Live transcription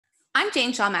I'm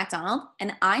Jane Shaw MacDonald,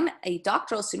 and I'm a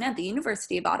doctoral student at the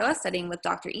University of Ottawa studying with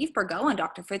Dr. Yves Burgot and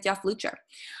Dr. Fritjof Lütscher.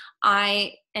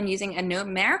 I am using a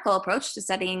numerical approach to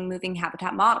studying moving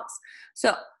habitat models.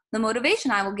 So the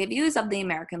motivation I will give you is of the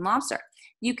American lobster.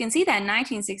 You can see that in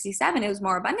 1967, it was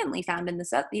more abundantly found in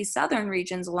these southern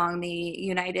regions along the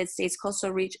United States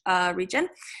coastal region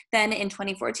than in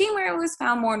 2014, where it was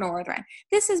found more northern.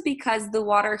 This is because the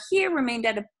water here remained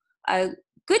at a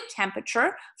good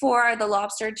temperature for the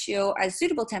lobster to, a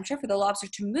suitable temperature for the lobster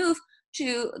to move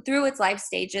through its life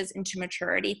stages into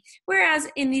maturity. Whereas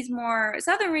in these more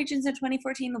southern regions in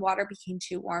 2014, the water became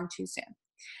too warm too soon.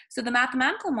 So the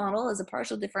mathematical model is a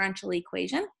partial differential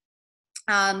equation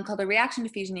called the reaction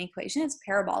diffusion equation. It's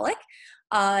parabolic.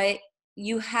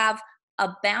 You have a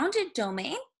bounded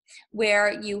domain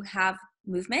where you have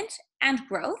movement and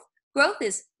growth. Growth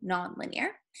is nonlinear.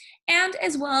 And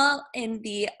as well, in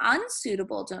the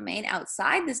unsuitable domain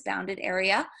outside this bounded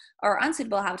area, or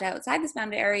unsuitable habitat outside this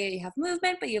bounded area, you have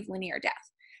movement, but you have linear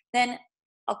depth. Then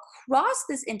across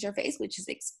this interface, which is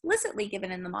explicitly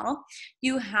given in the model,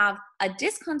 you have a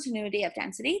discontinuity of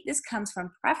density. This comes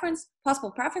from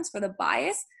possible preference for the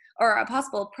bias, or a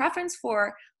possible preference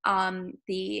for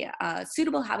the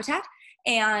suitable habitat,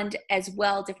 and as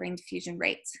well differing diffusion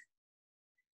rates.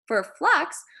 For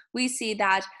flux, we see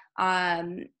that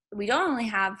we don't only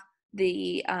have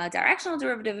the directional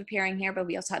derivative appearing here, but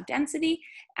we also have density,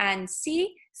 and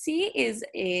C is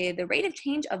the rate of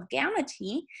change of gamma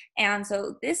t, and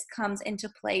so this comes into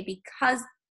play because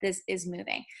this is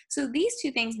moving. So these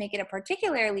two things make it a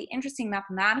particularly interesting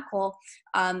mathematical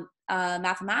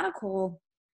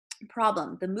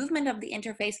problem: the movement of the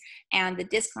interface and the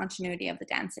discontinuity of the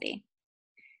density.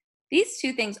 These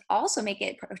two things also make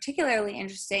it particularly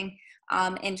interesting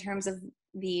in terms of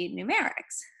the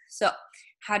numerics. So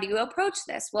how do you approach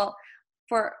this? Well,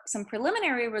 for some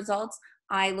preliminary results,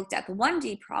 I looked at the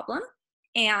 1D problem.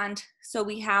 And so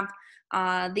we have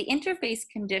the interface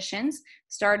conditions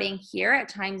starting here at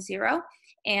time 0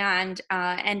 and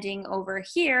ending over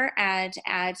here at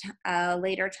a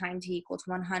later time t equal to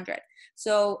 100.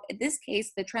 So in this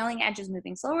case, the trailing edge is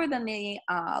moving slower than the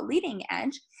leading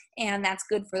edge, and that's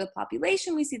good for the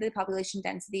population. We see the population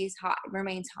density is high,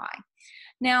 remains high.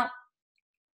 Now,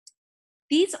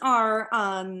 these are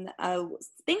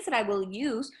things that I will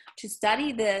use to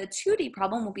study the 2D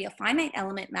problem. Will be a finite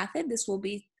element method. This will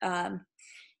be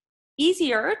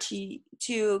easier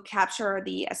to capture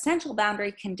the essential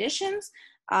boundary conditions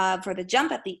for the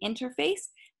jump at the interface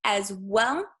as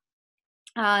well.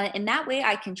 In that way,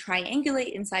 I can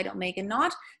triangulate inside omega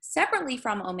naught separately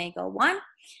from omega 1.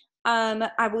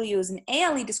 I will use an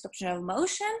ALE description of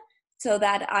motion so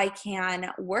that I can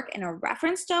work in a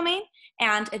reference domain,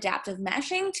 and adaptive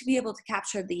meshing to be able to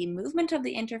capture the movement of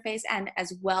the interface and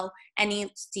as well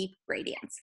any steep gradients.